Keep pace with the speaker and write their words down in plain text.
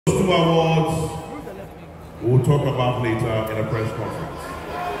Two awards we'll talk about later in a press conference.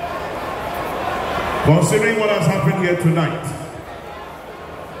 Considering what has happened here tonight,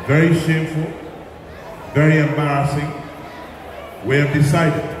 very shameful, very embarrassing, we have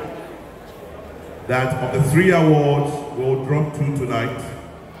decided that of the 3 awards, we'll drop 2 tonight.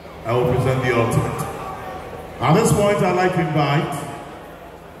 I will present the ultimate. At this point, I'd like to invite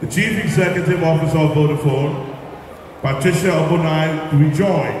the Chief Executive Officer of Vodafone, Patricia Obunai, to be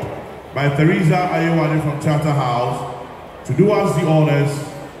joined by Teresa Ayewale from Shata House to do us the honors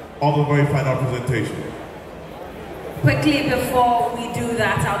of the very final presentation. Quickly before we do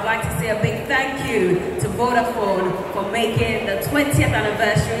that, I would like to say a big thank you to Vodafone for making the 20th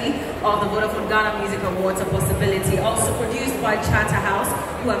anniversary of the Vodafone Ghana Music Awards a possibility. Also produced by Shata House,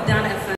 who have done a